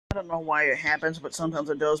I don't know why it happens, but sometimes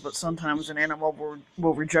it does. But sometimes an animal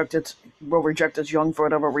will reject its young for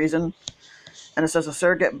whatever reason. And it says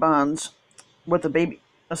with the baby.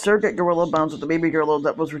 A surrogate gorilla bonds with the baby gorilla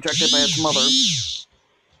that was rejected by its mother.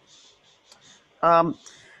 Um,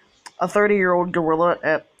 a 30-year-old gorilla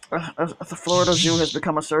at the Florida Zoo has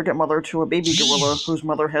become a surrogate mother to a baby gorilla whose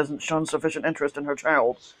mother hasn't shown sufficient interest in her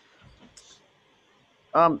child.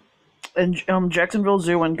 Um, Jacksonville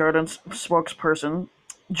Zoo and Gardens spokesperson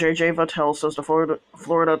J.J. Vattel says the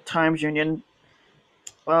Florida Times Union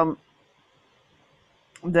um,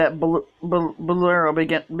 that Bolero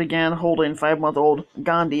began holding 5-month-old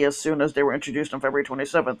Gandhi as soon as they were introduced on February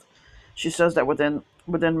 27th. She says that within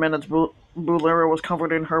minutes, Bolero was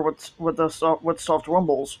comforting her with soft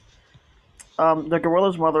rumbles. The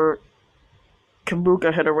gorilla's mother,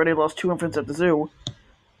 Kumbuka, had already lost 2 infants at the zoo.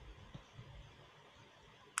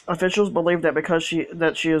 Officials believe that because she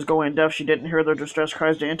is going deaf, she didn't hear their distress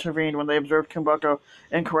cries. They intervened when they observed Kumbuka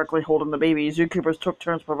incorrectly holding the baby. Zookeepers took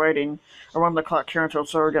turns providing around-the-clock care until a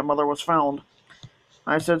surrogate mother was found.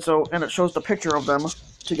 I said so, and it shows the picture of them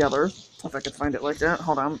together. If I could find it like that,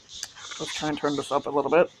 hold on. Let's try and turn this up a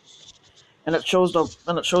little bit. And it shows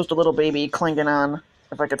the little baby clinging on.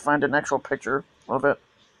 If I could find an actual picture of it.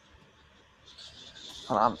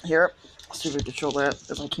 Hold on, here. Let's see if we can show that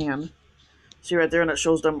if I can. See right there, and it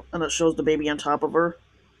shows the baby on top of her.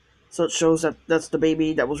 So it shows that that's the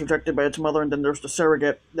baby that was rejected by its mother, and then there's the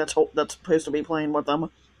surrogate that's supposed to be playing with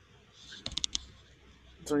them.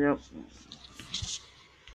 So yeah.